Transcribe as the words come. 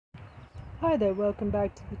Hi there, welcome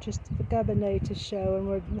back to the Christopher Gabinator show, and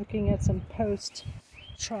we're looking at some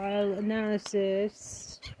post-trial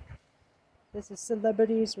analysis. This is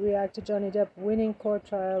celebrities react to Johnny Depp winning court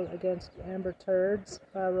trial against Amber Heard's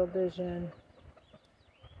Viral Vision.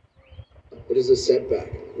 It is a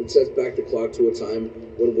setback. It sets back the clock to a time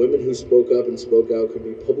when women who spoke up and spoke out could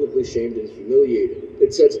be publicly shamed and humiliated.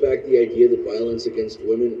 It sets back the idea that violence against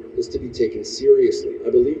women is to be taken seriously. I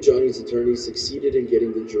believe Johnny's attorneys succeeded in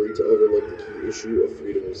getting the jury to overlook the key issue of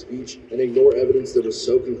freedom of speech and ignore evidence that was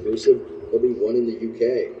so conclusive that we won in the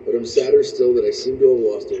UK. But I'm sadder still that I seem to have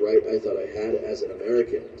lost a right I thought I had as an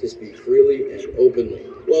American to speak freely and openly.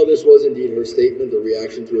 While this was indeed her statement, the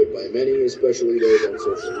reaction to it by many, especially those on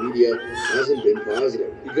social media, hasn't been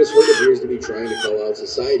positive, because Heard appears to be trying to call out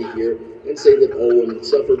society here and say that all women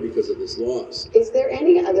suffer because of this loss. Is there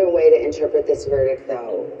any other way to interpret this verdict,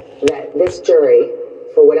 though, that this jury,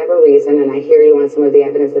 for whatever reason, and I hear you on some of the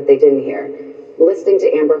evidence that they didn't hear, listening to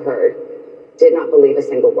Amber Heard, did not believe a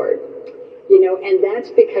single word? And that's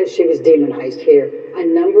because she was demonized here. A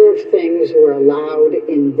number of things were allowed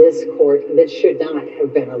in this court that should not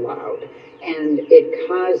have been allowed. And it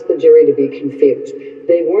caused the jury to be confused.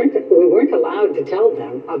 We weren't allowed to tell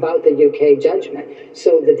them about the UK judgment.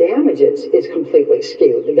 So the damages is completely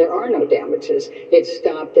skewed. There are no damages. It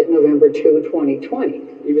stopped at November 2, 2020.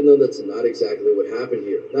 Even though that's not exactly what happened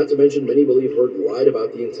here. Not to mention, many believe Heard lied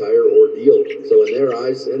about the entire ordeal. So in their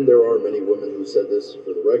eyes, and there are many women who said this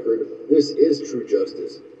for the record, this is true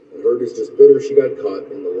justice. And Heard is just bitter she got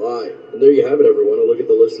caught in the lie. And there you have it, everyone. A look at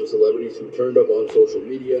the list of celebrities who turned up on social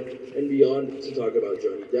media and beyond to talk about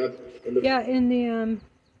Johnny Depp. And in the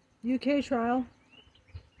UK trial,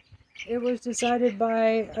 it was decided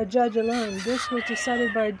by a judge alone. This was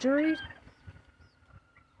decided by a jury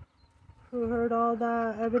who heard all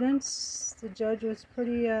the evidence. The judge was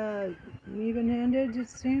pretty even-handed, it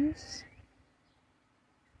seems.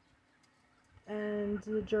 And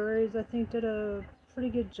the juries, I think, did a pretty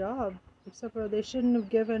good job. Except for they shouldn't have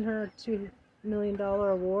given her a $2 million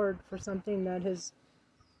award for something that his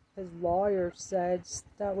lawyer said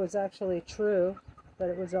that was actually true, but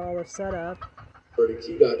it was all a setup. Verdict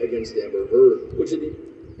he got against Amber Heard, which is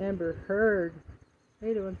Amber Heard. I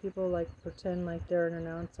hate it when people pretend like they're an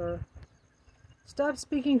announcer. Stop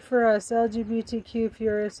speaking for us, LGBTQ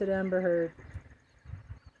furious at Amber Heard.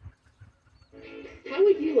 How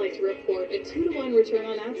would you like to report a 2-to-1 return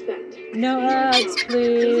on ad spend? No ads,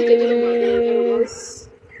 please.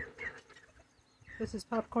 This is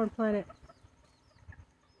Popcorn Planet.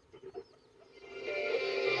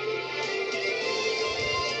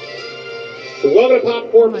 Welcome to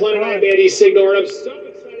Popcorn Planet. I'm Andy Signor, and I'm so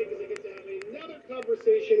excited because I get to have another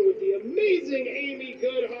conversation with the amazing Amy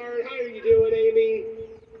Goodhart. How are you doing, Amy?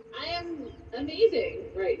 I am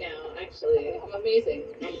amazing right now, actually. I'm amazing.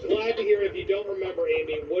 I'm glad to hear. If you don't remember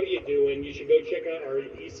Amy, what are you doing? You should go check out our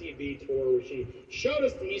ECB tour where she showed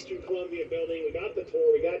us the Eastern Columbia building. We got the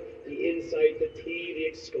tour, we got the insight, the tea, the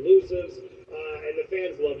exclusives, and the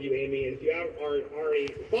fans love you, Amy. And if you aren't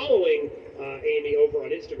already following Amy over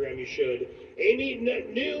on Instagram, you should. Amy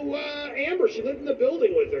knew Amber. She lived in the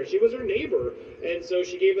building with her. She was her neighbor. And so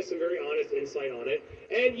she gave us some very honest insight on it.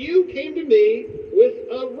 And you came to me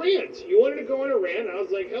with a rant. You wanted to go on a rant. I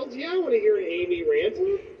was like, hell yeah, I want to hear an Amy rant.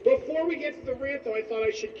 Before we get to the rant, though, I thought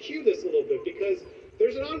I should cue this a little bit because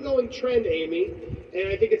there's an ongoing trend, Amy, and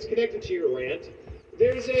I think it's connected to your rant.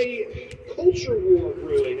 There's a culture war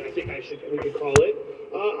brewing, I think we could call it,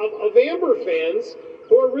 of Amber fans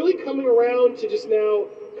who are really coming around to just now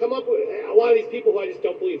come up with, a lot of these people who I just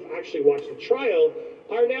don't believe actually watched the trial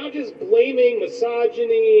are now just blaming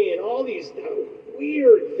misogyny and all these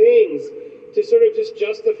weird things to sort of just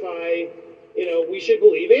justify, we should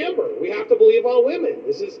believe Amber. We have to believe all women.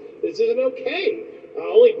 This isn't okay.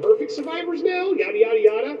 Only perfect survivors now, yada, yada,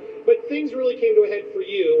 yada. But things really came to a head for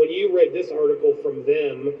you when you read this article from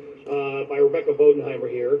them by Rebecca Bodenheimer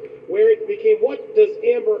here, where it became, what does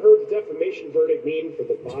Amber Heard's defamation verdict mean for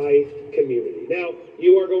the bi community? Now,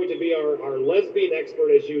 you are going to be our lesbian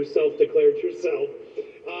expert, as you self-declared yourself.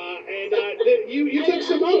 You took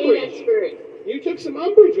some umbrage. You took some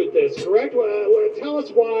umbrage with this, correct? Tell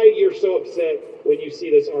us why you're so upset when you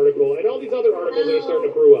see this article and all these other articles that are starting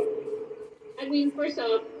to brew up. I mean, first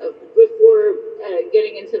off, before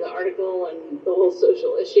getting into the article and the whole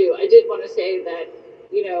social issue, I did want to say that,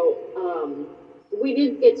 we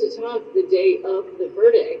didn't get to talk the day of the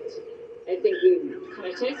verdict. I think we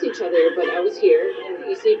kind of texted each other, but I was here in the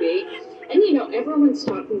ECB. And, everyone's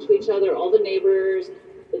talking to each other, all the neighbors,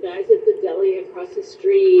 the guys at the deli across the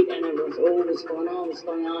street, and everyone's, what's going on?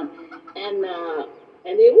 And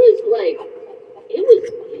it was like it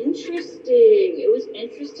was interesting. It was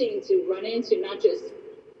interesting to run into not just,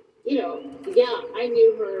 yeah, I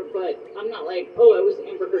knew her, but I'm not like, oh, I was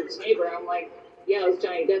Amber Heard's neighbor. I'm like, yeah, I was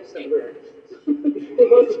Johnny Depp's neighbor. They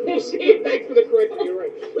both Thanks for the correction. You're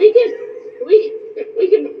right. We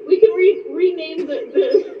can rename the.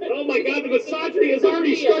 Oh my God, the misogyny has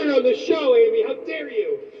already started on the show, Amy. How dare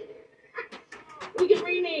you? We can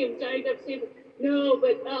rename Johnny Depp's neighbor. No,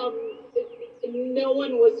 but no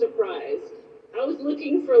one was surprised. I was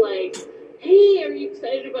looking for like, hey, are you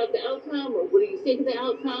excited about the outcome, or what do you think of the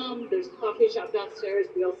outcome? There's a coffee shop downstairs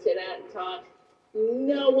we all sit at and talk.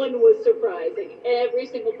 No one was surprised. Like every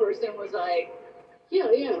single person was like, yeah,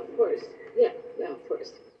 of course, yeah, of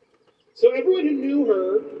course. So everyone who knew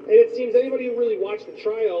her, and it seems anybody who really watched the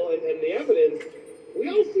trial and the evidence, we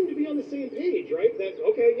all seem to be on the same page, right? That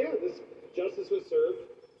okay, yeah, this justice was served.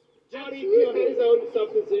 Johnny, had his own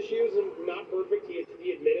substance issues and not perfect. He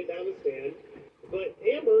admitted down the stand. But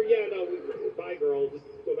Amber, bye girl, just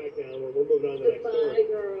go back down. We're moving on to the next story.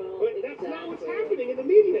 Bye girl. But that's not what's happening in the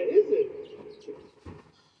media, is it?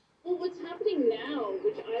 Well, what's happening now,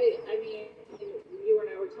 which I mean, you and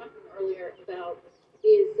I were talking earlier about,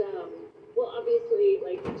 is, well, obviously,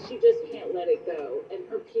 like, she just can't let it go. And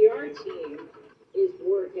her PR team is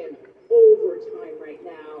working overtime right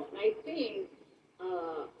now. And I think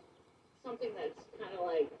something that's kind of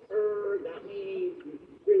like, got me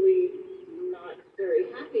really not very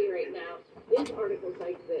happy right now is articles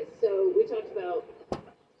like this. So we talked about,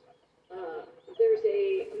 there's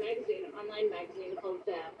a magazine, an online magazine called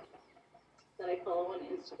Them that I follow on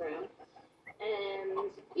Instagram.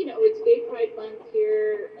 And, it's Gay Pride Month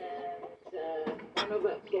here, and I don't know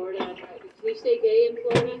about Florida. Can you say gay in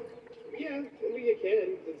Florida? Yeah, I mean, you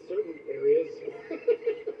can in certain areas.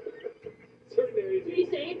 Certain areas. Can you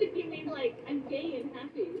say it if you mean, like, I'm gay and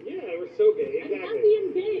happy? Yeah, we're so gay, exactly. I'm happy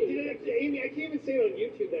and gay. Amy, I can't even say it on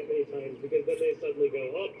YouTube that many times, because then they suddenly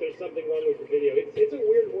go, oh, there's something wrong with the video. It's a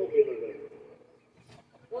weird world we live in.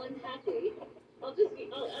 Well, I'm happy. I'm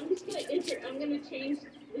gonna change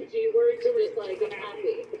the G word to just like I'm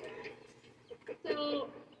happy. So,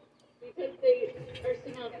 because they are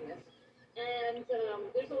synonymous. And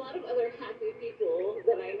there's a lot of other happy people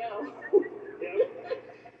that I know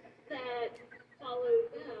that followed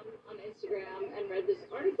them on Instagram and read this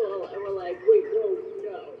article and were like, wait, no.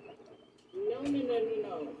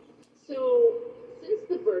 So, since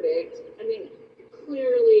the verdict, I mean,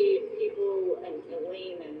 clearly people and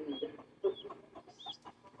Elaine and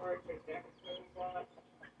are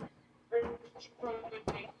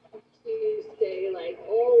trying to say like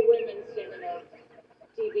all women standing up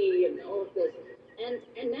TV and all of this.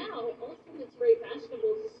 And now all of a sudden it's very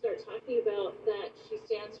fashionable to start talking about that she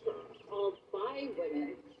stands for all bi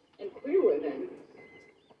women and queer women.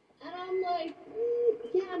 And I'm like,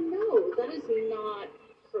 no, that is not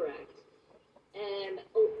correct. And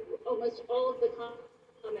almost all of the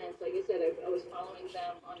comments, like I said, I was following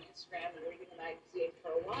them on Instagram and reading the magazine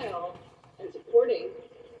for a while and supporting,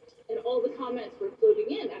 and all the comments were floating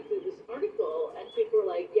in after this article, and people were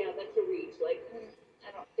like, yeah, that's a reach, like,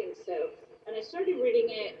 I don't think so. And I started reading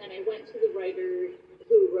it, and I went to the writer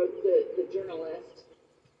who wrote the journalist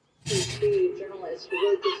who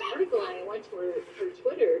wrote this article, and I went to her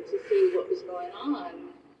Twitter to see what was going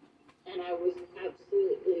on, and I was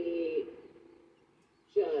absolutely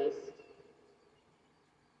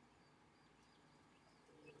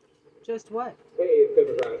Just what? Hey, it's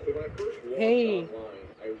Democrats. So when I first walked Hey. online,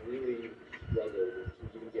 I really struggled to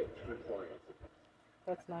even get 2 clients.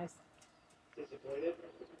 That's nice. Disappointed?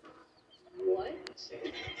 What?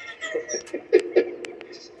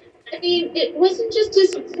 I mean, it wasn't just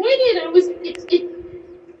disappointed.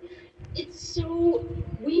 It's so,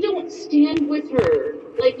 we don't stand with her.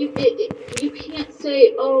 Like, you can't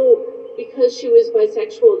say, oh, because she was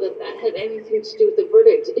bisexual that had anything to do with the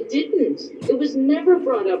verdict. It didn't. It was never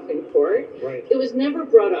brought up in court. Right. It was never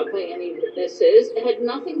brought up by any witnesses. It had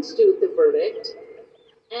nothing to do with the verdict.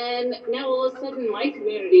 And now all of a sudden my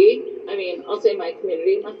community, I mean, I'll say my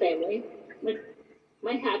community, my family,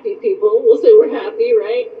 my happy people, we'll say we're happy,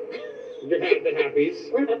 right? You're the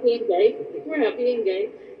happies. We're happy and gay. We're happy and gay.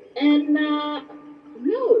 And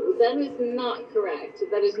no, that is not correct.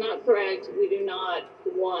 That is not correct. We do not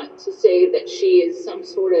want to say that she is some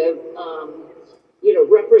sort of,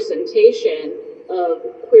 representation of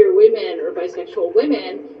queer women or bisexual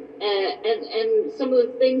women. And some of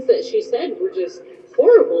the things that she said were just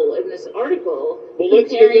horrible in this article,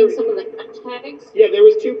 comparing some of the hashtags. Yeah, there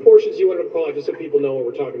was 2 portions you wanted to call out just so people know what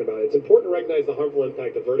we're talking about. It's important to recognize the harmful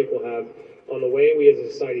impact the verdict will have on the way we as a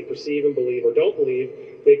society perceive and believe or don't believe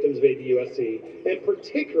victims of ABUSC, and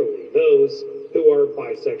particularly those who are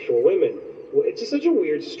bisexual women. it's just such a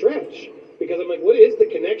weird stretch because I'm like, what is the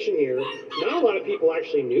connection here? Not a lot of people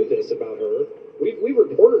actually knew this about her. We've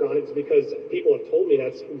reported on it because people have told me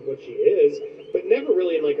that's what she is, but never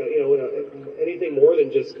really in like anything more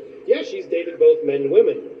than just, yeah, she's dated both men and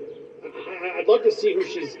women. I'd love to see who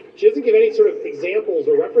she doesn't give any sort of examples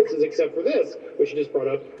or references except for this, which she just brought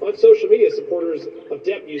up. On social media, supporters of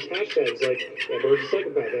Depp use hashtags like Amber Heard's a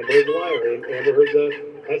psychopath, Amber Heard's a liar, Amber Heard's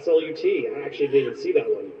a SLUT. I actually didn't even see that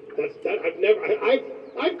one.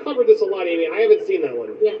 I've covered this a lot, Amy. I haven't seen that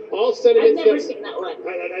one. Yeah. All sentiments. I've never seen that one.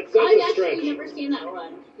 That's I've a stretch. actually never seen that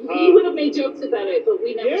one. We would have made jokes about it, but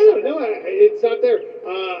we never saw that. No, it's not there.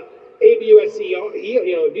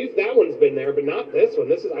 ABUSC, that one's been there, but not this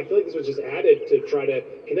one. I feel like this was just added to try to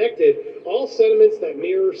connect it. All sentiments that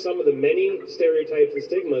mirror some of the many stereotypes and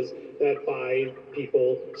stigmas that bi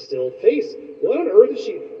people still face. What on earth is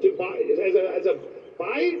she? As a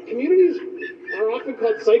bi communities are often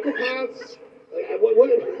called psychopaths. What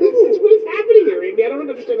is happening here, Amy? I don't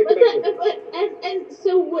understand the connection. And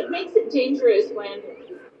so what makes it dangerous when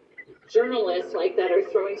journalists like that are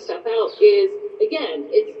throwing stuff out is, again,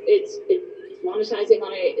 it's monetizing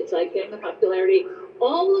on it. It's like getting the popularity.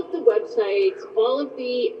 All of the websites, all of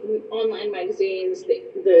the online magazines,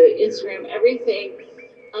 the Instagram, everything.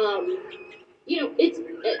 It's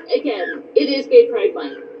again, it is Gay Pride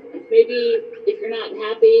Month. Maybe if you're not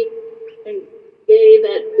happy and gay,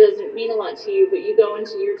 that doesn't mean a lot to you, but you go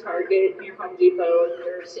into your Target, your Home Depot, and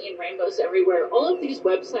you're seeing rainbows everywhere. All of these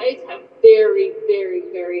websites have very, very,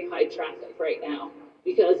 very high traffic right now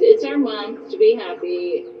because it's our month to be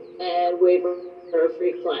happy and wave our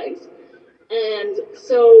freak flags. And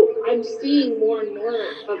so I'm seeing more and more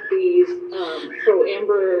of these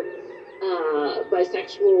pro-Amber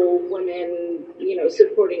bisexual women,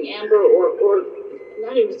 supporting Amber or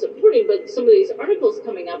not even supporting, but some of these articles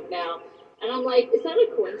coming up now. And I'm like, is that a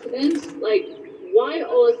coincidence? Like, why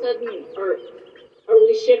all of a sudden are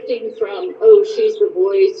we shifting from, she's the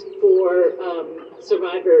voice for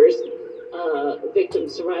victim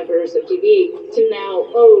survivors of DV, to now,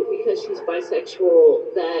 because she's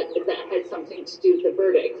bisexual, that had something to do with the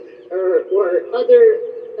verdict, or other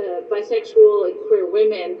bisexual and queer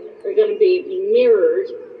women are going to be mirrored,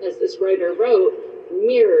 as this writer wrote,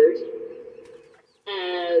 mirrored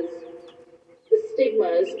as the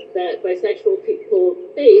stigmas that bisexual people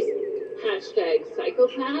face. Hashtag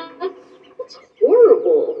psychopath. That's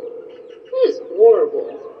horrible. That is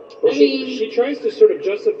horrible. Well, she tries to sort of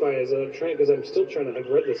justify, because I'm still trying to, I've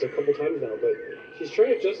read this a couple times now, but she's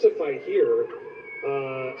trying to justify here,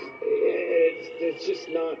 it's just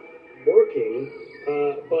not working,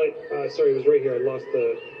 sorry, it was right here, I lost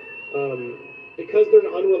because they're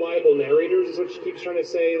unreliable narrators is what she keeps trying to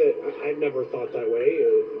say, that I've never thought that way.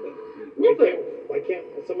 Why can't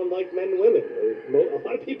someone like men and women? A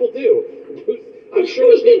lot of people do. I'm sure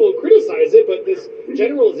there's people who criticize it, but this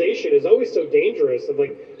generalization is always so dangerous. Of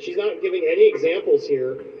like, she's not giving any examples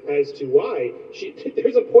here as to why.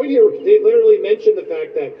 There's a point here where they literally mention the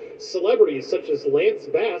fact that celebrities such as Lance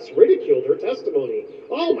Bass ridiculed her testimony.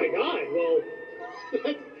 Oh my God! Well,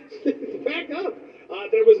 back up.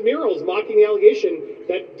 There was murals mocking the allegation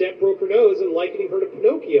that Depp broke her nose and likening her to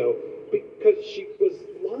Pinocchio because she was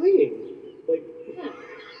lying. Like,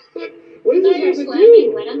 what does this have to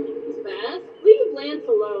do? Lance Bass? Leave Lance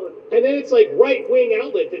alone. And then it's like right-wing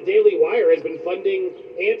outlet, the Daily Wire, has been funding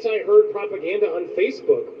anti-Heard propaganda on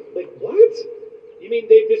Facebook. Like, what? You mean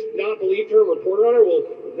they've just not believed her and reported on her? Well,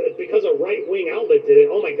 because a right-wing outlet did it.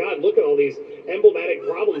 Oh my God, look at all these emblematic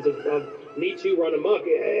problems of Me Too run amok.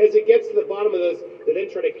 As it gets to the bottom of this, they then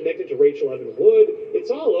try to connect it to Rachel Evan Wood.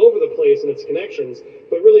 It's all over the place in its connections,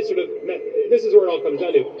 but really sort of, this is where it all comes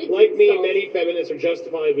down to. Like me, many feminists are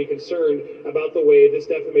justifiably concerned about the way this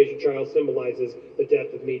defamation trial symbolizes the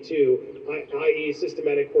death of Me Too, i.e.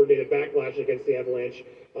 systematic coordinated backlash against the avalanche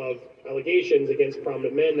of allegations against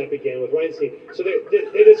prominent men that began with Weinstein. So they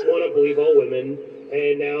just want to believe all women,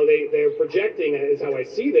 and now they're projecting, is how I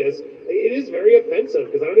see this. It is very offensive,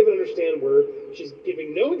 because I don't even understand where she's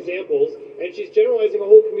giving no examples, and she's generalizing a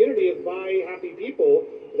whole community of bi happy people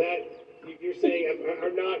that you're saying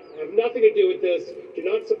have nothing to do with this, do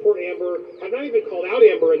not support Amber, have not even called out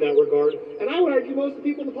Amber in that regard, and I would argue most of the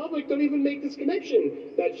people in the public don't even make this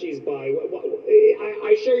connection that she's bi.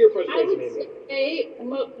 I share your frustration. I would say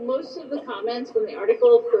most of the comments when the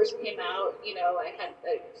article first came out,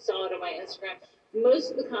 I saw it on my Instagram,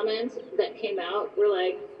 most of the comments that came out were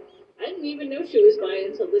like, I didn't even know she was bi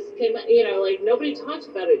until this came out. Nobody talked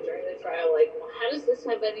about it during the trial. Like, well, how does this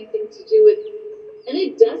have anything to do with... And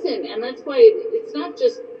it doesn't. And that's why it's not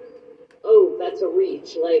just, that's a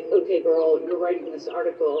reach. Like, okay, girl, you're writing this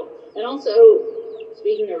article. And also,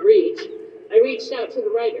 speaking of reach, I reached out to the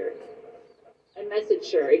writer. I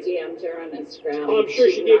messaged her. I DM'd her on Instagram. Oh, I'm sure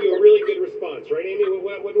she gave you a really good response, right, Amy?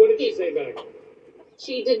 What did she say back?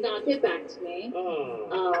 She did not get back to me.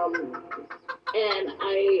 Oh. And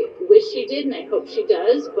I wish she did, and I hope she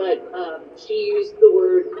does, but she used the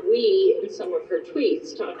word "we" in some of her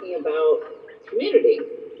tweets, talking about community.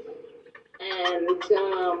 And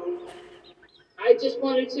I just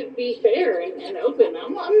wanted to be fair and open.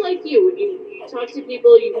 I'm like you. When you talk to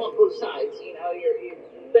people, you want both sides. You know, you're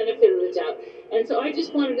benefit of the doubt. And so I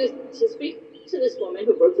just wanted to speak to this woman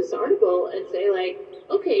who wrote this article and say, like,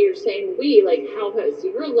 okay, you're saying we, like, how has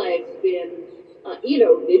your life been, you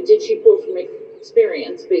know, did she pull from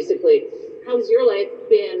experience, basically? How's your life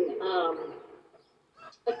been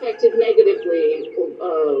affected negatively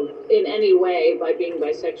in any way by being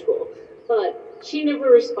bisexual? But she never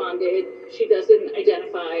responded. She doesn't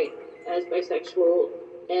identify as bisexual.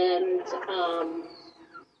 And,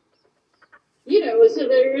 you know, so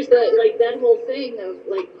there's that, like, that whole thing of,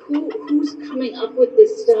 like, who's coming up with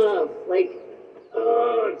this stuff? Like,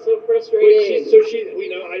 oh, it's so frustrating. Wait, we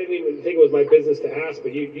know, I didn't even think it was my business to ask,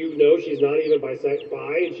 but you know she's not even bi,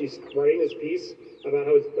 and she's writing this piece about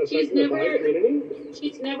how it's affecting the bi community?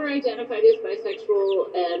 She's never identified as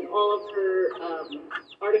bisexual, and all of her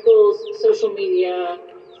articles, social media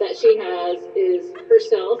that she has is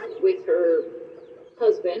herself with her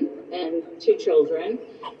husband and 2 children,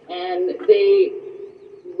 and they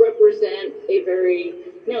represent a very,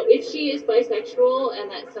 now if she is bisexual and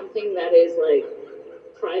that's something that is like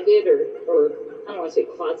private or I don't want to say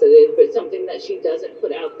closeted, but something that she doesn't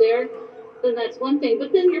put out there, then that's one thing.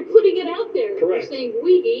 But then you're putting it out there. Correct. You're saying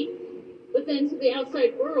we, but then to the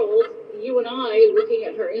outside world, you and I looking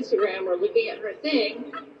at her Instagram or looking at her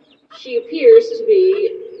thing, she appears to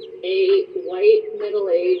be a white,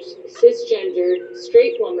 middle-aged, cisgendered,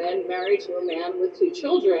 straight woman married to a man with 2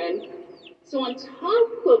 children. So on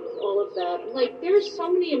top of all of that, like, there's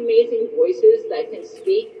so many amazing voices that can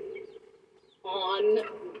speak on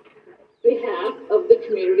behalf of the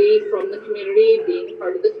community, from the community, being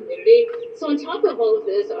part of the community. So on top of all of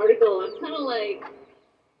this article, I'm kind of like,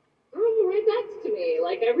 girl, write back to me.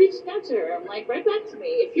 Like, I reached out to her. I'm like, write back to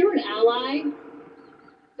me. If you're an ally,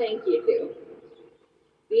 thank you.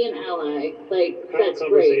 Be an ally. Like, that's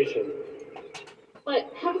great.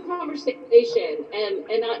 But have a conversation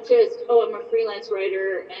and not just, oh, I'm a freelance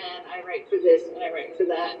writer and I write for this and I write for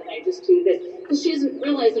that and I just do this. Because she doesn't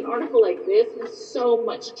realize an article like this has so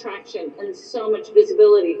much traction and so much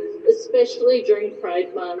visibility, especially during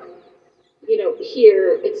Pride Month, you know,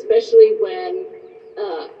 here, especially when,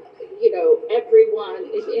 you know, everyone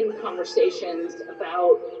is in conversations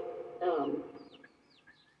about,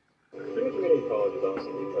 Freedom Community College is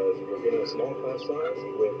awesome because we're getting a small class size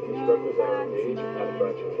with misrepresented age at a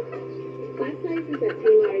fraction of the cost. Class sizes at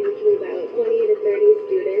Taylor are usually about 20 to 30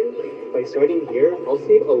 students. By starting here, I'll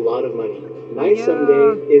save a lot of money. My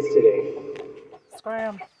someday is today.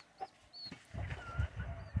 Scram.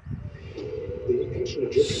 The ancient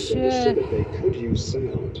Egyptians understood that they could use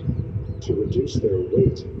sound to reduce their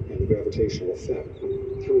weight and gravitational effect.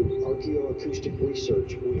 Through archaeoacoustic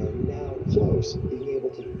research, we are now close being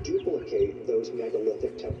able to duplicate those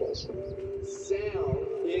megalithic temples. Sound,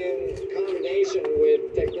 in combination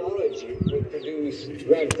with technology, would produce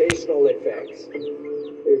gravitational effects.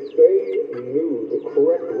 If they knew the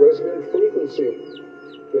correct resonant frequency,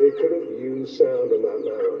 they could have used sound in that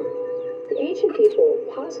manner. The ancient people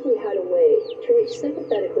possibly had a way to reach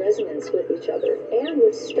sympathetic resonance with each other and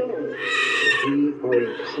with stone. We are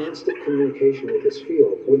in constant communication with this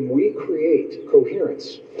field. When we create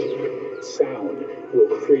coherence, sound will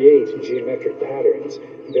create geometric patterns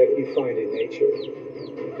that you find in nature.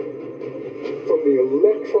 From the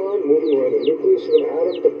electron moving around the nucleus of an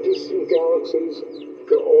atom to distant galaxies,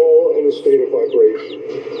 they're all in a state of vibration.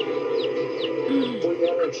 Free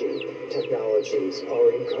energy technologies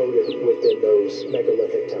are encoded within those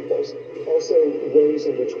megalithic temples. Also, ways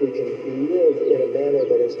in which we can live in a manner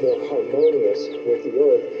that is more harmonious with the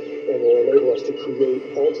earth and will enable us to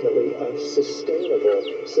create, ultimately, a sustainable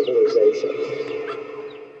civilization.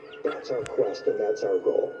 That's our quest and that's our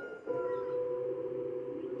goal.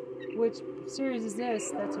 Which series is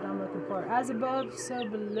this? That's what I'm looking for. As above, so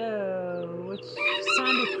below. Which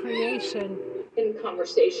sound of creation. In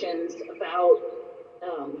conversations about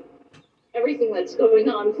everything that's going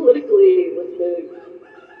on politically with the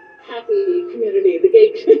happy community, the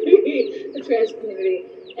gay community, the trans community,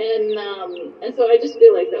 and so I just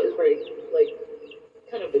feel like that was very, like,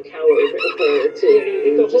 kind of the coward of her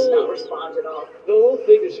to just not respond at all. The whole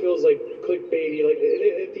thing just feels like clickbaity. Like,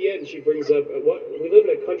 at the end, she brings up what we live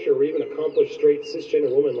in a country where even accomplished straight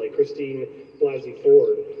cisgender women like Christine Blasey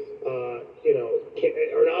Ford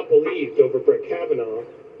are not believed over Brett Kavanaugh,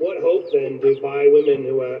 what hope then do bi women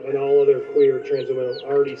who and all other queer trans women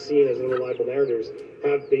already seen as unreliable narrators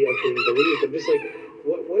have being believed? I'm just like,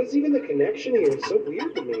 what is even the connection here? It's so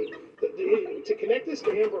weird to me. To connect this to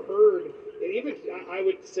Amber Heard, and even I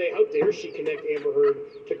would say, how dare she connect Amber Heard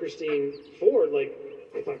to Christine Ford? Like,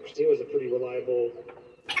 I thought Christine was a pretty reliable,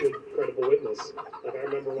 good, credible witness. Like, I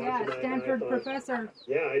remember watching that. Stanford professor.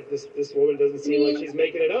 Yeah, this woman doesn't seem like she's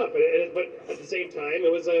making it up. But at the same time,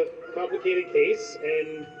 it was a complicated case,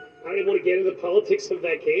 and I don't even want to get into the politics of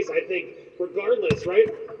that case. I think, regardless, right,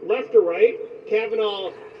 left or right,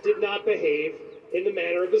 Kavanaugh did not behave in the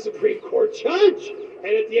manner of a Supreme Court judge.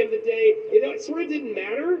 And at the end of the day, it sort of didn't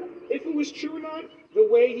matter if it was true or not. The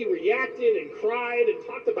way he reacted and cried and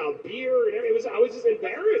talked about beer and everything, I was just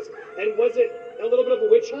embarrassed. And was it a little bit of a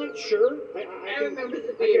witch hunt? Sure. I remember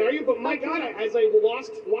the beer. I can argue, but my God, as I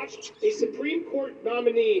watched a Supreme Court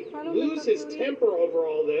nominee lose his temper over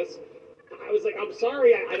all this, I was like, I'm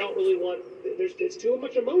sorry, I don't really want. It's too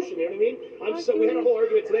much emotion. You know what I mean? We had a whole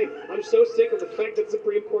argument today. I'm so sick of the fact that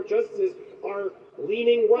Supreme Court justices are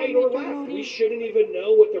leaning right or left. We shouldn't even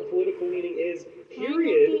know what their political leaning is,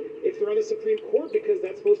 period, if they're on the Supreme Court, because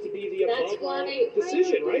that's supposed to be the above all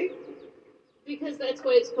decision, right? Because that's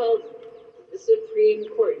why it's called the Supreme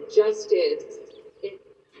Court Justice. It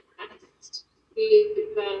has to be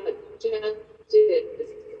about justice.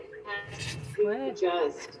 It has to be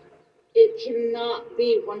just. It cannot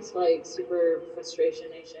be once like super frustration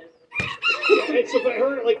nation. And so, but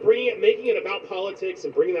her making it about politics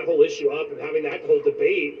and bringing that whole issue up and having that whole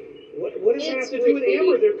debate, what does that have to do with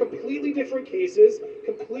Amber? They're completely different cases,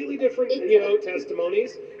 completely different,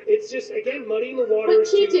 testimonies. It's just, again, muddying the waters. When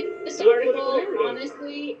she did this article,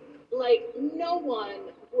 honestly, like, no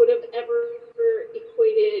one would have ever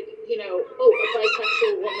equated, a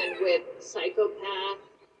bisexual woman with psychopath,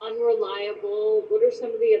 unreliable. What are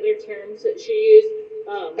some of the other terms that she used?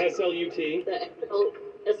 SLUT. The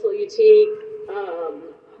SLUT.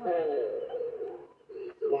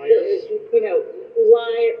 Liars.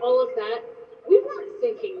 Liar, all of that. We weren't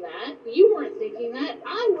thinking that. You weren't thinking that.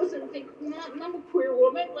 I wasn't thinking that. And I'm a queer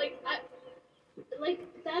woman.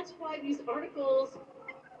 That's why these articles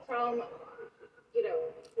from,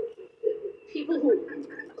 people who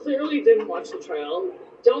clearly didn't watch the trial,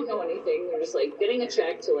 don't know anything, they're just getting a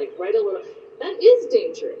check to write a little. That is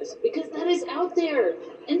dangerous because that is out there,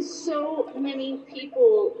 and so many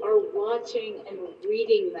people are watching and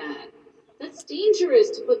reading that. That's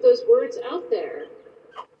dangerous to put those words out there.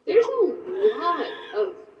 There's a lot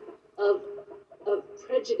of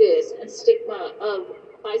prejudice and stigma of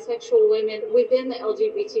bisexual women within the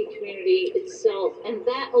LGBT community itself, and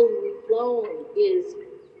that alone is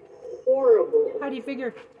horrible. How do you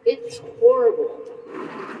figure? It's horrible.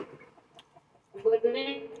 But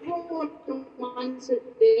everyone wants to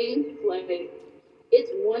think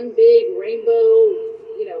it's one big rainbow,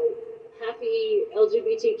 happy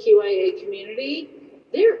LGBTQIA community.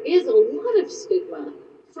 There is a lot of stigma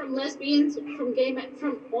from lesbians, from gay men,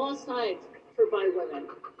 from all sides for bi women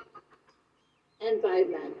and bi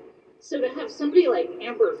men. So to have somebody like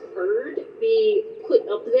Amber Heard be put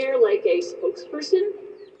up there like a spokesperson,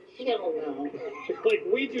 hell no.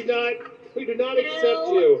 We do not accept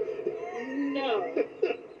you. No.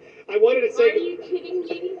 I wanted to say. Are you kidding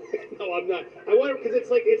me? No, I'm not. I wonder because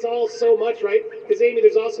it's all so much, right? Because Amy,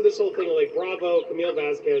 there's also this whole thing of Bravo, Camille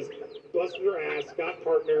Vasquez busted her ass, got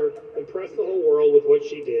partner, impressed the whole world with what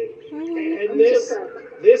she did, and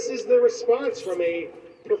this is the response from a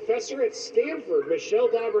professor at Stanford, Michelle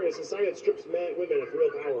Dauber, in a society that strips women of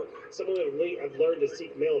real power. Someone that have learned to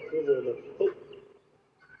seek male approval in the hope.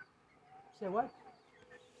 Say what?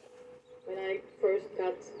 When I first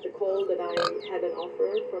got the call that I had an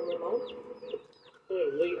offer from remote.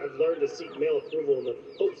 I've learned to seek male approval in the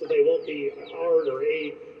hopes that they won't be hard or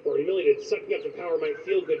humiliated. Sucking up to power might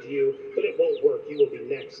feel good to you, but it won't work. You will be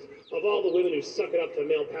next. Of all the women who suck it up to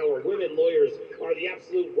male power, women lawyers are the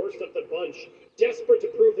absolute worst of the bunch. Desperate to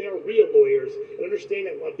prove they are real lawyers and understand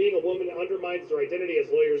that while being a woman undermines their identity as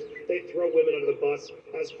lawyers, they throw women under the bus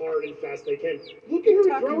as hard and fast they can. Look at her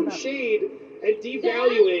throwing shade and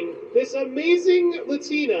devaluing this amazing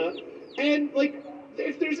Latina, and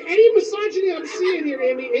if there's any misogyny I'm seeing here,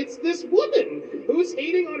 Amy, it's this woman who's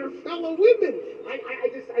hating on her fellow women.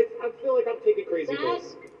 I feel like I'm taking crazy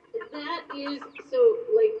pills. That is so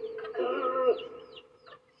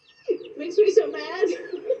makes me so mad.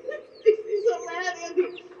 Makes me so mad, Andy.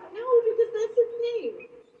 No, because that's the thing.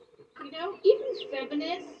 Even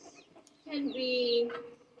feminists can be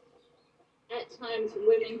at times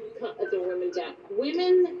women cut other women down.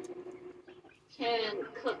 Women can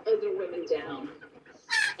cut other women down.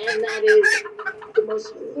 And that is the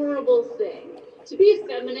most horrible thing. To be a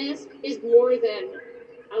feminist is more than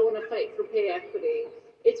I want to fight for pay equity.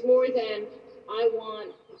 It's more than I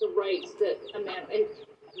want the rights that a man. And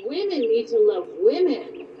women need to love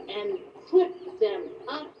women and put them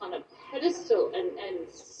up on a pedestal and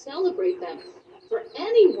celebrate them. For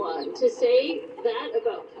anyone to say that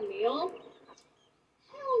about Camille,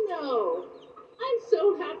 hell no. I'm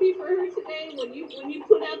so happy for her today. When you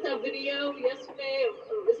put out that video yesterday,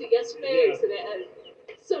 or was it yesterday or today?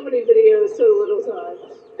 So many videos, so little time.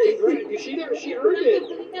 She earned it.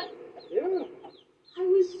 Yeah. I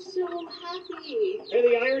was so happy. And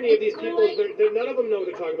the irony of these people is none of them know what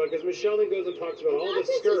they're talking about, because Michelle then goes and talks about all the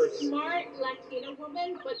skirts. She's a smart Latina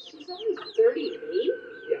woman, but she's only 38?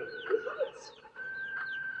 Yeah.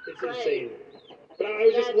 It's insane. But I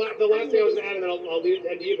was just, the last thing I was going to add, and then I'll leave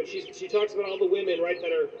it to you, but she talks about all the women, right,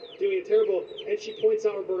 that are doing it terrible, and she points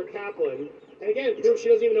out Roberta Kaplan. And again, she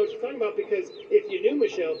doesn't even know what she's talking about, because if you knew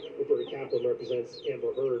Michelle, Roberta Kaplan represents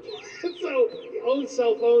Amber Heard. So, own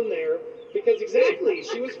self-own there, because exactly,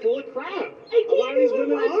 she was full of crap. A lot of these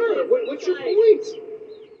women are. What's your point?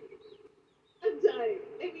 I'm dying.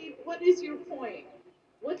 I mean, what is your point?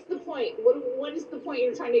 What's the point? What is the point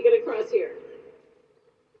you're trying to get across here?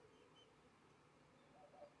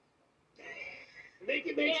 Make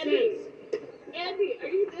it make sense. Andy, are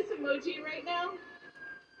you this emoji right now?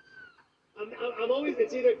 I'm always,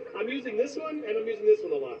 it's either, I'm using this one and I'm using this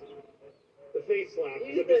one a lot. The face slap.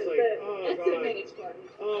 I'm just like, oh God.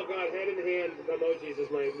 Oh God, hand in hand emojis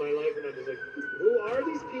is my life, and I'm just like, who are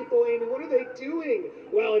these people, Amy? What are they doing?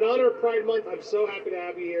 Well, in honor of Pride Month, I'm so happy to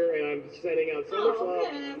have you here, and I'm sending out so much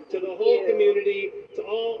love to the whole community, to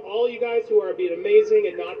all you guys who are being amazing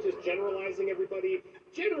and not just generalizing everybody.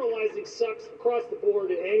 Generalizing sucks across the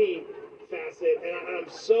board in any facet, and I'm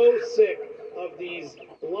so sick of these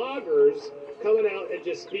bloggers coming out and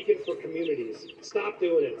just speaking for communities. Stop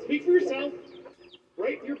doing it. Speak for yourself.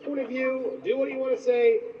 Write your point of view. Do what you want to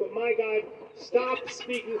say. But my God, stop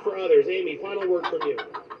speaking for others. Amy, final word from you.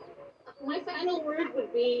 My final word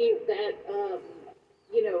would be that,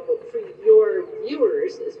 for your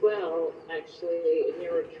viewers as well, actually, in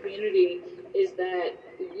your community, is that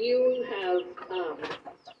you have,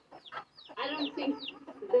 I don't think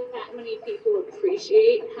that many people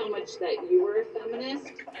appreciate how much that you are a feminist,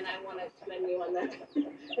 and I want to commend you on that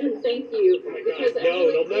and thank you. Oh my God,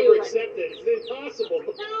 no, they'll never accept it. It's impossible.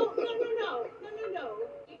 No.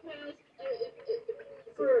 Because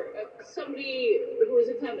for somebody who is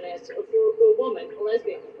a feminist, or for a woman, a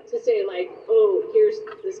lesbian, to say like, oh, here's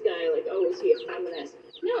this guy, like, oh, is he a feminist?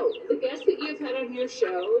 No, the guests that you've had on your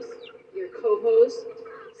shows, your co-host,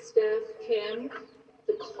 Steph, Kim,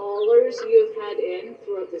 the callers you've had in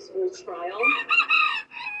throughout this whole trial,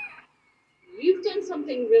 you've done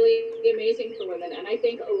something really amazing for women, and I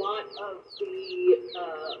think a lot of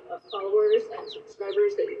the followers and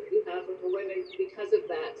subscribers that you have are women because of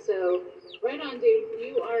that. So, right on, dude.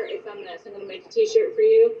 You are a feminist. I'm going to make a t-shirt for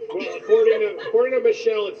you. Well, according to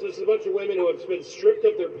Michelle, it's just a bunch of women who have been stripped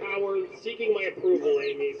of their power, seeking my approval,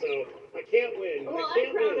 Amy, so I can't win. Well,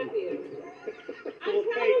 I'm proud of you. Well,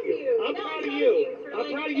 thank you. I'm proud of you.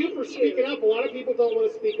 I'm proud of you for speaking up. A lot of people don't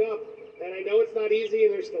want to speak up. And I know it's not easy,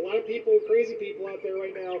 and there's a lot of people, crazy people out there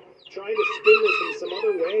right now trying to spin this in some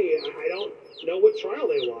other way. I don't know what trial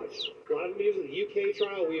they watched. A lot of them use the UK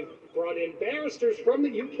trial. We've brought in barristers from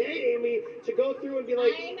the UK, Amy, to go through and be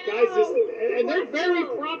like, guys, this, and they're very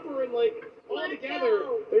proper and like all together.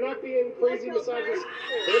 They're not being crazy misogynists.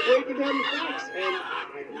 They're breaking down the facts, and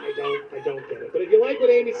I don't get it. But if you like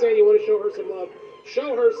what Amy's saying, you want to show her some love.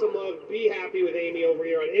 Show her some love. Be happy with Amy over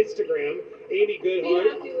here on Instagram, Amy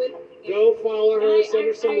Goodhart. Go follow her, send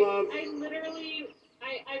her some love.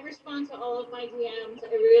 I respond to all of my DMs.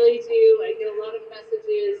 I really do. I get a lot of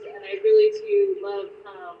messages, and I really do love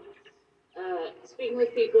speaking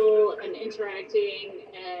with people and interacting.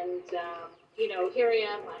 And here I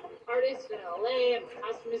am. I'm an artist in LA. I'm a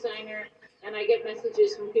costume designer, and I get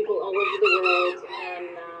messages from people all over the world.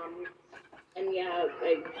 And yeah,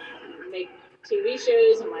 I make TV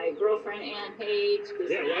shows, and my girlfriend Anne Hage.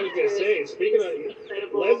 Yeah, I was gonna say. Speaking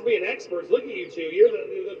of lesbian experts, look at you two. You're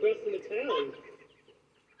the best in the town.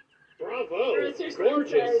 Bravo,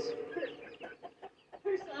 gorgeous.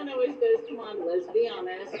 Her son always goes, "Come on, let's be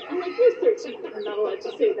honest." I'm like, "You're 13. I'm not allowed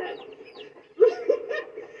to say that."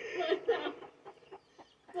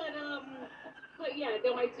 But yeah,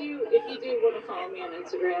 no, I do. If you do want to follow me on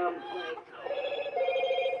Instagram, like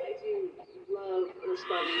I do love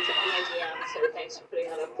responding to all my DMs, so thanks for putting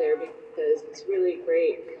that up there, because it's really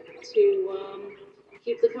great to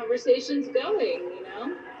keep the conversations going, you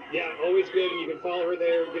know? Yeah, always good, and you can follow her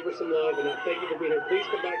there, give her some love, and thank you for being here. Please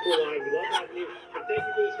come back to a live. We love having you, and thank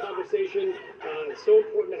you for this conversation. It's so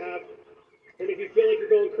important to have. And if you feel like you're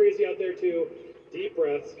going crazy out there too, deep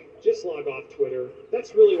breaths, just log off Twitter.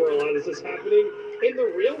 That's really where a lot of this is happening. In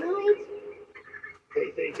the real world,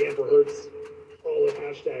 they think Amber Heard's all the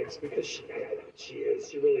hashtags because she is.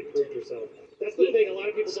 She really proved herself. That's the thing. A lot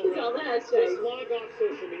of people don't realize. Just log off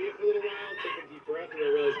social media for a little while, take a deep breath, and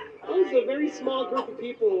you'll realize, oh, it's a very small group of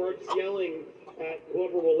people who are just yelling at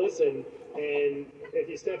whoever will listen. And if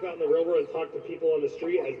you step out in the real world and talk to people on the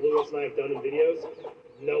street, as Lewis and I have done in videos,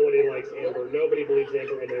 nobody likes Amber. Nobody believes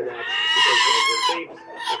Amber, and they watch because of her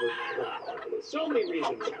tapes, so many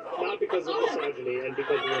reasons. Not because of misogyny and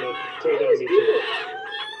because we want to tear down Me Too.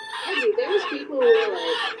 Andy, there was people who were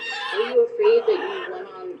like, are you afraid that you went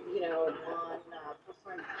on, you know, on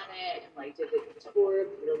Popcorn Planet and like did a tour of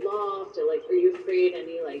the loft, or like, are you afraid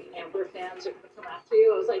any like Amber fans are gonna come after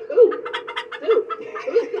you? I was like,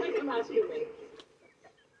 who's gonna come after me?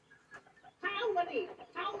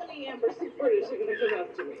 How many Amber supporters are gonna come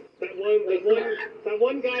after me? That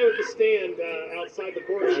one guy with the stand outside the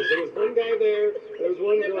courthouse. There was one guy there. There was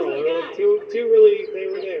one girl. There were two really. They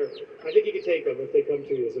were there. I think you can take them if they come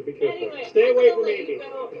to you. So be careful. Anyway, Stay away from Amy.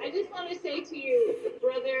 I just want to say to you,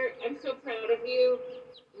 brother, I'm so proud of you.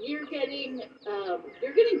 You're getting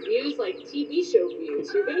views like TV show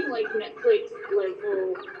views. You're getting like Netflix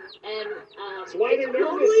level, and That's why they're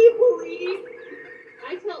nervous.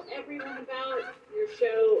 I tell everyone about your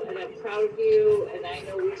show, and I'm proud of you. And I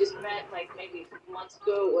know we just met like maybe a couple months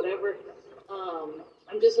ago, whatever.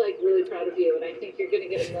 I'm just like really proud of you, and I think you're gonna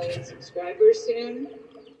get 1 million subscribers soon.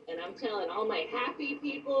 And I'm telling all my happy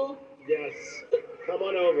people. Yes, come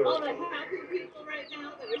on over. All the happy people right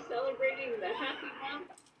now that are celebrating the happy month.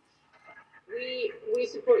 We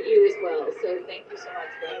support you as well. So thank you so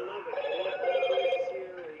much, bro. I love it. I love all of us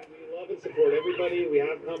here. We love and support everybody. We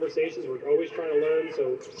have conversations. We're always trying to learn.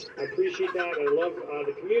 So I appreciate that. I love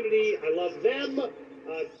the community. I love them,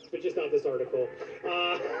 but just not this article.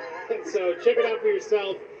 So check it out for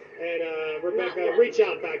yourself. And Rebecca, reach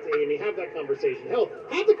out back to Amy. Have that conversation. Hell,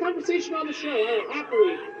 have the conversation on the show. I will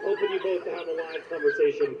happily open you both to have a live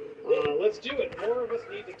conversation. Let's do it. More of us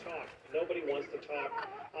need to talk. Nobody wants to talk.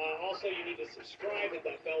 Also, you need to subscribe, hit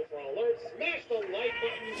that bell for all alerts, smash the like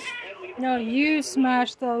button, and leave No, you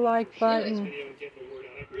smash the like button. this video and get the word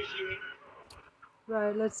out. I appreciate it.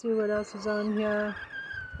 Right, let's see what else is on here.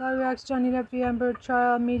 Live reacts Johnny Depp v. Amber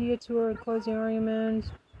trial, media tour, and closing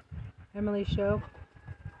arguments. Emily Show.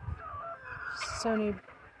 70%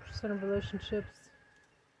 of relationships.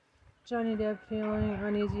 Johnny Depp feeling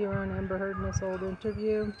uneasy around Amber Heard in this old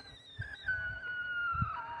interview.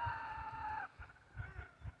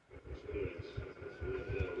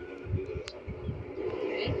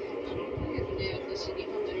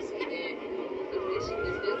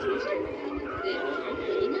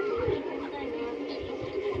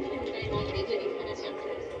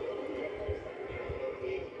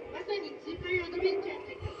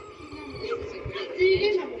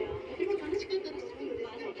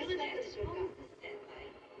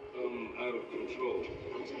 Out of control.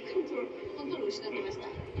 I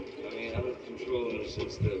mean, out of control in the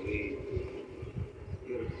sense that we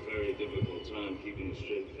had a very difficult time keeping a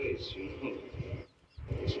straight face, you know?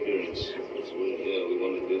 Experience. So we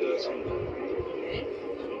want to do that someday.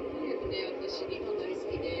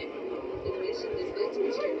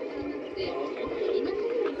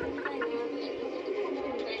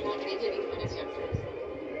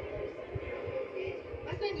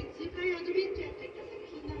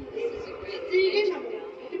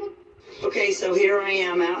 Okay, so here I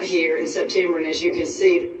am out here in September, and as you can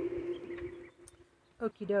see...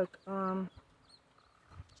 Okie doke.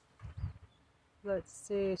 Let's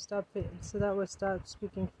see. Stop it. So that was Stop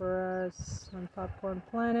Speaking for Us on Popcorn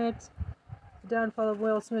Planet. The downfall of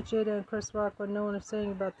Will Smith, Jada, and Chris Rock, what no one is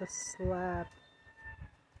saying about the slap.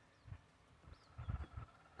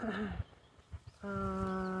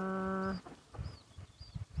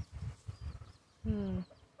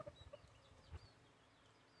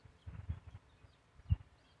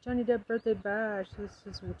 Johnny Depp birthday bash. This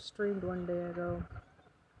was streamed 1 day ago.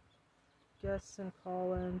 Guests and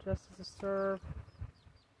call-in. Justice is served.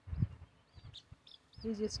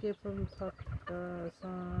 Easy escape from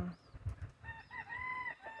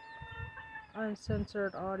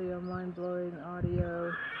uncensored audio. Mind-blowing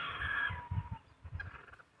audio.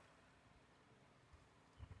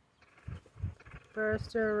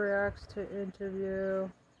 Barrister reacts to interview.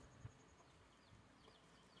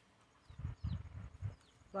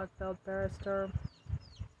 Black belt barrister.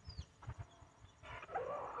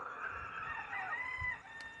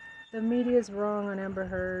 The media is wrong on Amber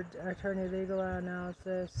Heard. Attorney legal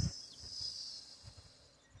analysis.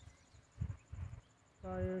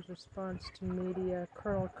 Lawyer's response to media.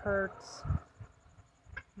 Colonel Kurtz. Oh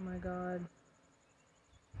my God.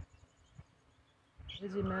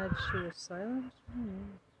 Is he mad she was silent?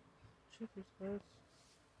 Truth is close.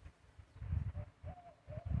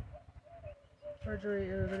 Perjury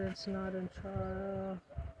evidence not in trial.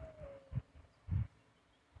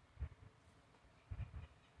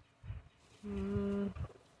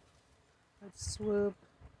 Let's swoop.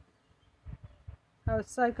 How a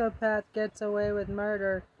psychopath gets away with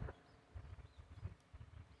murder.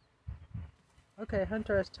 Okay,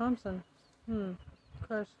 Hunter S. Thompson.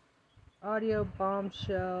 Crush. Audio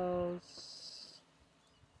bombshells.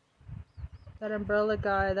 That umbrella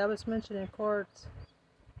guy, that was mentioned in court.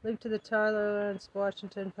 Link to the Tyler Lance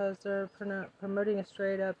Washington Post. They're promoting a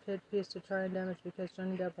straight-up hit piece to try and damage because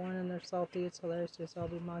Johnny Depp won and they're salty. It's hilarious. Yes, I'll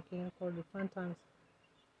be mocking according to Fun Times.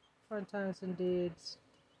 Fun Times indeed.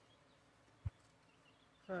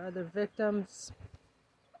 For other victims.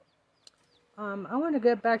 I want to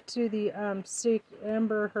get back to the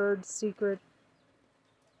Amber Heard secret.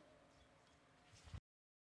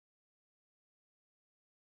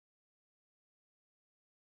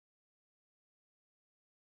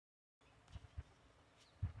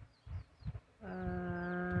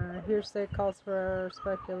 Hearsay calls for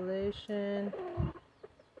speculation.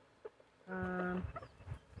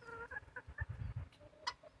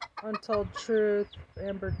 Untold truth.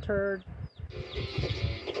 Amber Turd.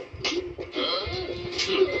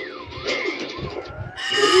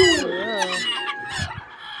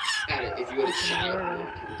 If you had a child,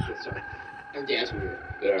 sorry, I'm dancing with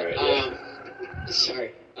you. Alright,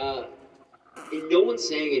 sorry. And no one's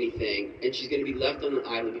saying anything, and she's going to be left on the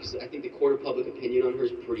island because I think the court of public opinion on her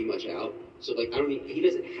is pretty much out. So, like, he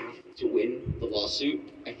doesn't have to win the lawsuit.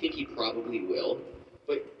 I think he probably will.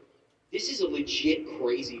 But this is a legit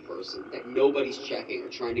crazy person that nobody's checking or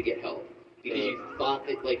trying to get help. Because you thought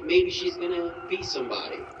that, like, maybe she's going to be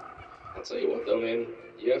somebody. I'll tell you what, though, man.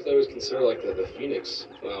 You have to always consider, like, the Phoenix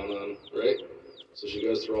phenomenon, right? So she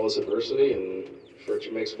goes through all this adversity, and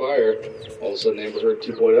friction makes fire. All of a sudden, Amber Heard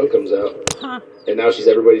 2.0 comes out. And now she's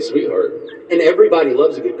everybody's sweetheart. And everybody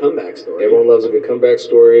loves a good comeback story. Everyone loves a good comeback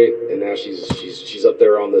story, and now she's up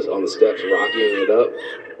there on the steps, rocking it up.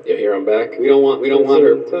 Yeah, here I'm back. We don't want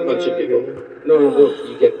her punching people. No,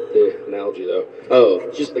 you get the analogy, though. Oh,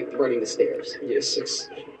 just like running the stairs. Yes,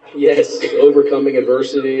 overcoming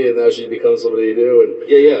adversity, and now she's become somebody you do.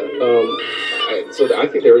 And so I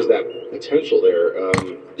think there is that potential there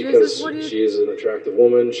because she is an attractive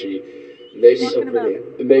woman. She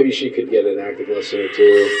maybe she could get an acting lesson or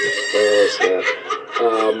two.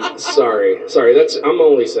 Sorry. I'm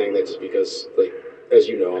only saying that just because, like, as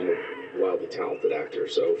you know, I'm a wildly talented actor.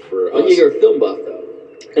 So for us, you're a film buff, though,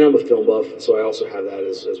 and I'm a film buff, so I also have that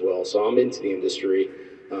as well. So I'm into the industry.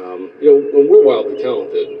 When we're wildly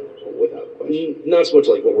talented, without question. Not so much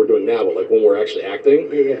like what we're doing now, but like when we're actually acting.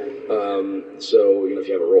 So, if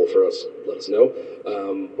you have a role for us, let us know.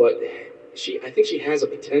 But I think she has a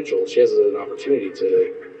potential. She has an opportunity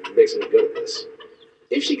to make something good at this.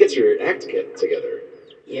 If she gets her act together.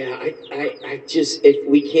 Yeah, I just, if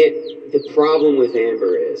we can't, the problem with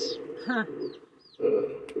Amber is,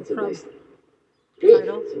 it's a nice, good,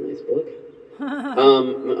 it's a nice book.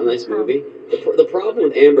 A nice movie. The problem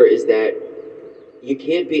with Amber is that you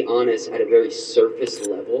can't be honest at a very surface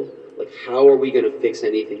level. Like, how are we going to fix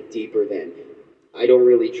anything deeper than, I don't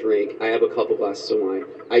really drink, I have a couple glasses of wine,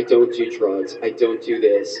 I don't do drugs, I don't do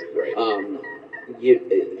this.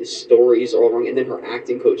 The stories are all wrong. And then her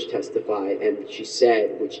acting coach testified, and she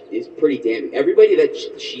said, which is pretty damning, everybody that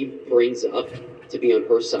she brings up to be on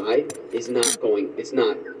her side is not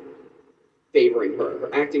favoring her. Her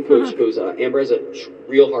acting coach goes, Amber has a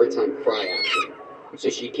real hard time cry acting, so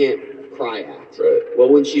she can't cry act. Well,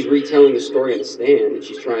 when she's retelling the story on the stand and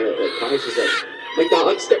she's trying to cry, she's like, my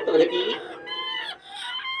dog stepped on a bee.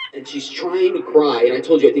 And she's trying to cry, and I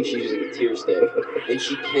told you I think she's using a tear stick, and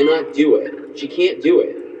she cannot do it. She can't do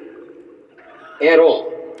it at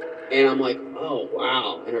all. And I'm like, oh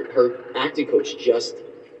wow. And her acting coach just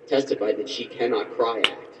testified that she cannot cry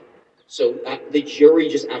act. So the jury,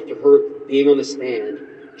 just after her being on the stand,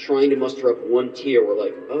 trying to muster up one tear, were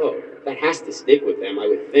like, oh, that has to stick with them, I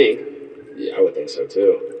would think. Yeah, I would think so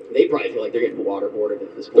too. They probably feel like they're getting waterboarded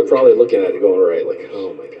at this point. They're probably looking at it going, right, like,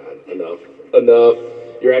 oh my God, enough.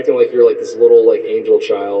 You're acting like you're like this little angel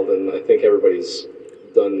child, and I think everybody's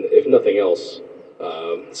done, if nothing else,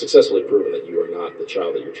 successfully proven that you are not the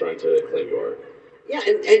child that you're trying to claim you are. Yeah,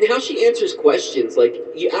 and how she answers questions, like,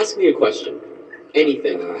 you ask me a question,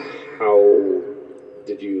 anything. How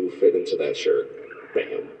did you fit into that shirt?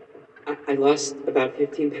 Bam. I lost about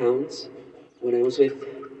 15 pounds when I was with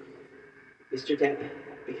Mr. Depp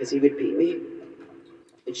because he would beat me.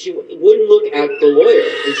 And she wouldn't look at the lawyer,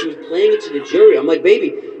 and she was playing it to the jury. I'm like,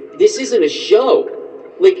 baby, this isn't a show.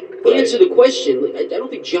 Like, answer the question. Like, I don't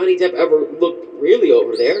think Johnny Depp ever looked really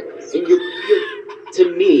over there. And you're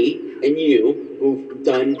to me and you, who've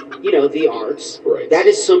done, the arts, that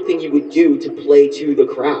is something you would do to play to the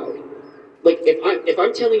crowd. Like, if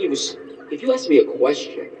I'm telling you, if you ask me a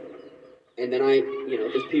question, and then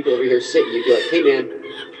there's people over here sitting, you'd be like, hey man,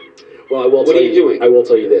 well, I will what are you doing? I will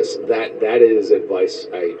tell you this, that is advice,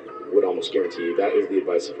 I would almost guarantee you, that is the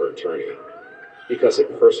advice of her attorney, because it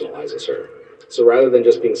personalizes her. So rather than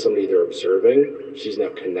just being somebody they're observing, she's now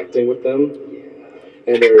connecting with them.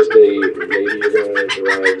 And there's maybe you're going to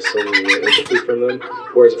derive some empathy from them.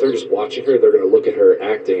 Whereas if they're just watching her, they're going to look at her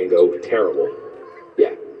acting and go, terrible.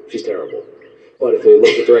 Yeah, she's terrible. But if they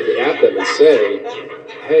look directly at them and say,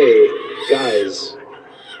 hey, guys,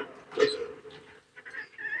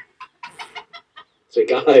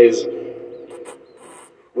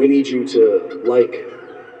 we need you to like,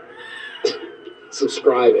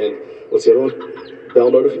 subscribe, and what's the other one? Bell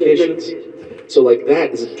notifications. So like that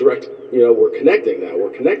is a direct, we're connecting now. We're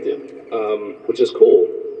connected, which is cool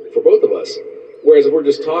for both of us. Whereas if we're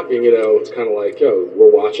just talking, it's kind of like,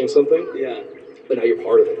 we're watching something. Yeah. But now you're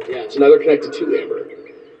part of it. Yeah. So now they're connected to Amber.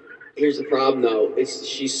 Here's the problem, though.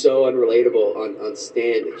 She's so unrelatable on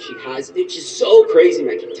stand. It's just so crazy,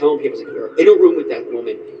 man. I keep telling people, you're in a room with that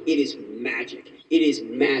woman. It is magic. It is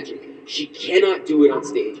magic. She cannot do it on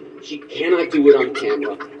stage. She cannot do it on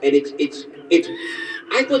camera. And it's.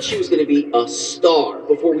 I thought she was going to be a star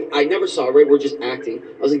before I never saw her, right? We're just acting.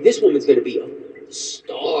 I was like, this woman's going to be a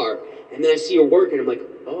star. And then I see her work, and I'm like,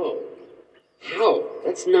 oh, how?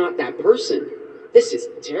 That's not that person. This is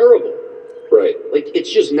terrible. Right. Like,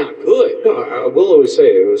 it's just not good. No, I will always say,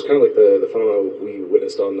 it was kind of like the phenomenon we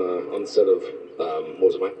witnessed on the set of, what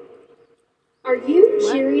was it, Mike? Are you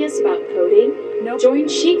curious about coding? Nope. Join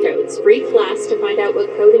She Codes, free class to find out what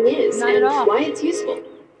coding is and why it's useful. It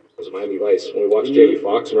was Miami Vice. When we watched Jamie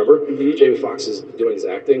Foxx, remember? Jamie Foxx is doing his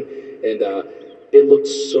acting, and it looked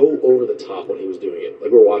so over the top when he was doing it.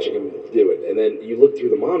 Like, we were watching him do it, and then you look through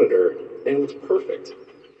the monitor, and it looks perfect.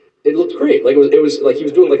 It looked great. Like, it was like he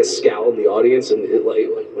was doing like a scowl in the audience, and it like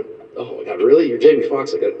oh my god, really? You're Jamie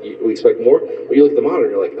Foxx? Like, we expect more? But you look at the monitor,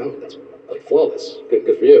 and you're like, oh, that's like flawless. Good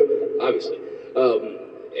for you, obviously.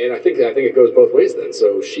 And I think it goes both ways then.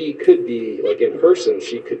 So she could be, like, in person,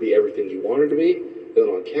 she could be everything you want her to be. And then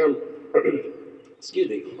on camera, excuse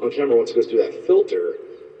me, on camera, once it goes through that filter,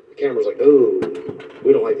 the camera's like, oh,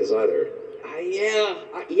 we don't like this either.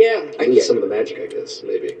 I lose some of the magic, I guess,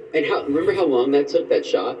 maybe. And remember how long that took, that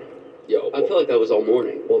shot? I feel like that was all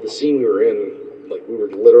morning. Well, the scene we were in, like, we were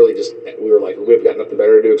literally we've got nothing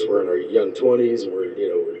better to do because we're in our young 20s, and we're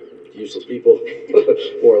useless people,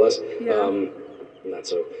 more or less. Yeah. Not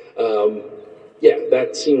so.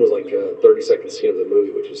 That scene was like a 30-second scene of the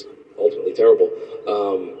movie, which was ultimately terrible.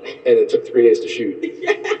 And it took 3 days to shoot.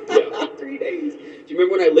 Yeah. 3 days. Do you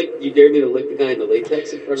remember when you dared me to lick the guy in the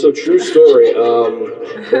latex in front of So, true story.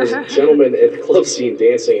 There was a gentleman at the club scene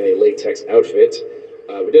dancing in a latex outfit.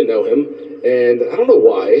 We didn't know him. And I don't know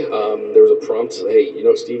why. There was a prompt, hey,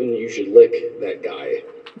 Steven, you should lick that guy.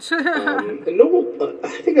 And I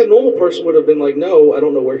think a normal person would have been like, no, I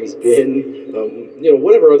don't know where he's been,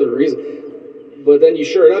 whatever other reason. But then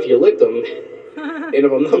sure enough, you licked him. And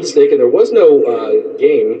if I'm not mistaken, there was no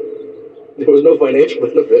game. There was no financial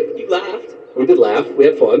benefit. You laughed. We did laugh. We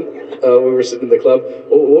had fun. We were sitting in the club.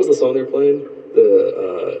 What was the song they were playing?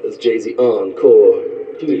 It's Jay-Z, Encore.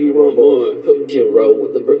 Do you want more? Hook and roll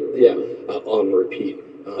with the on repeat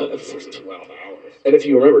for 12 hours. And if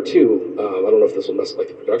you remember too, I don't know if this will mess up like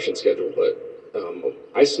the production schedule, but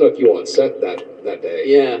I snuck you on set that day.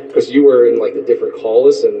 Yeah. Because you were in like the different call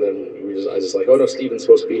list, and then I was just like, oh no, Steven's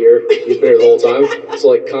supposed to be here. He's been here the whole time. So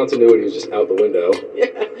like continuity was just out the window.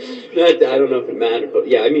 Yeah. I don't know if it mattered, but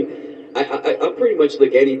yeah, I mean, I'll pretty much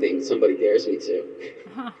lick anything somebody dares me to.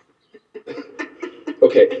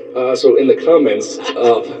 Okay, so in the comments,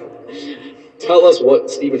 tell us what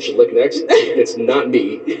Steven should lick next. It's not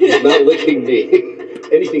me. He's not licking me.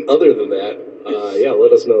 Anything other than that,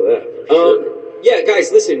 let us know that. Sure. Yeah,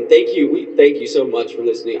 guys, listen, thank you. Thank you so much for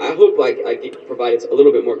listening. I hope I provided a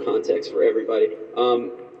little bit more context for everybody.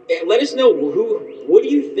 And let us know what do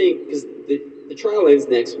you think, because the trial ends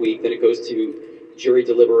next week, then it goes to jury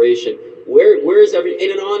deliberation. Where is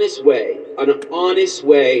in an honest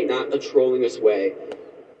way, not a trolling us way,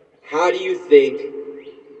 how do you think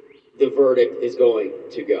the verdict is going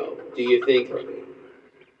to go? Do you think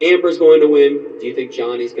Amber's going to win? Do you think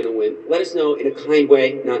Johnny's going to win? Let us know in a kind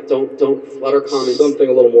way. Don't flood our comments. Something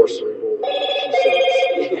a little more cerebral.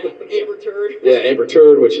 Amber Turd. Yeah, Amber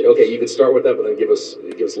Turd. Which you can start with that, but then give us a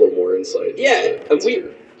little more insight. Yeah, and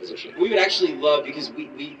we would actually love, because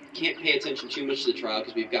we can't pay attention too much to the trial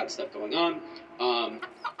because we've got stuff going on.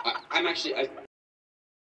 I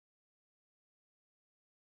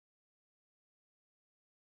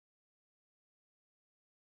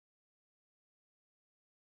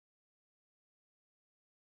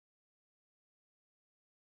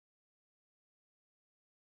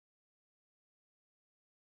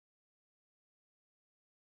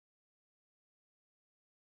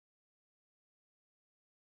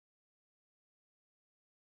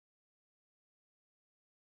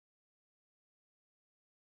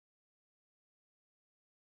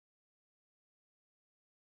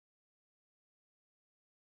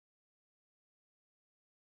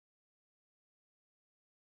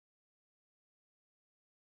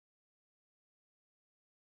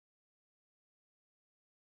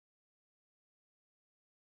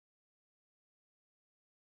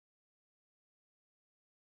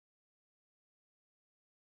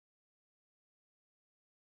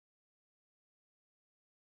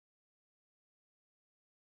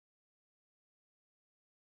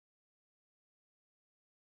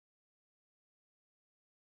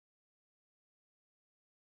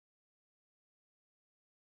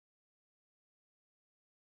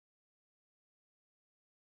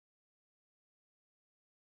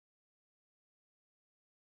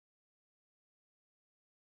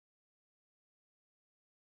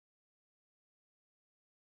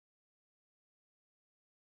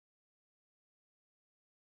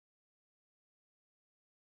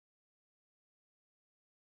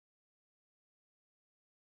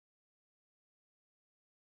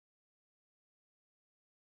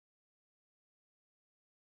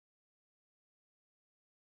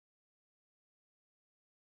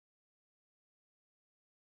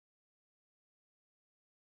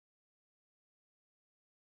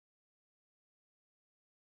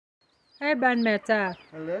Hey, Bandmeta.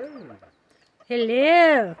 Hello.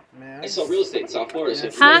 Hello. I sell real estate in South Florida, so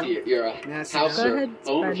if Huh? you're a house Go or ahead,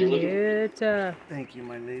 home, if you're looking. Bandmeta. Thank you,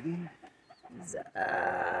 my lady.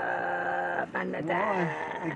 Bandmeta.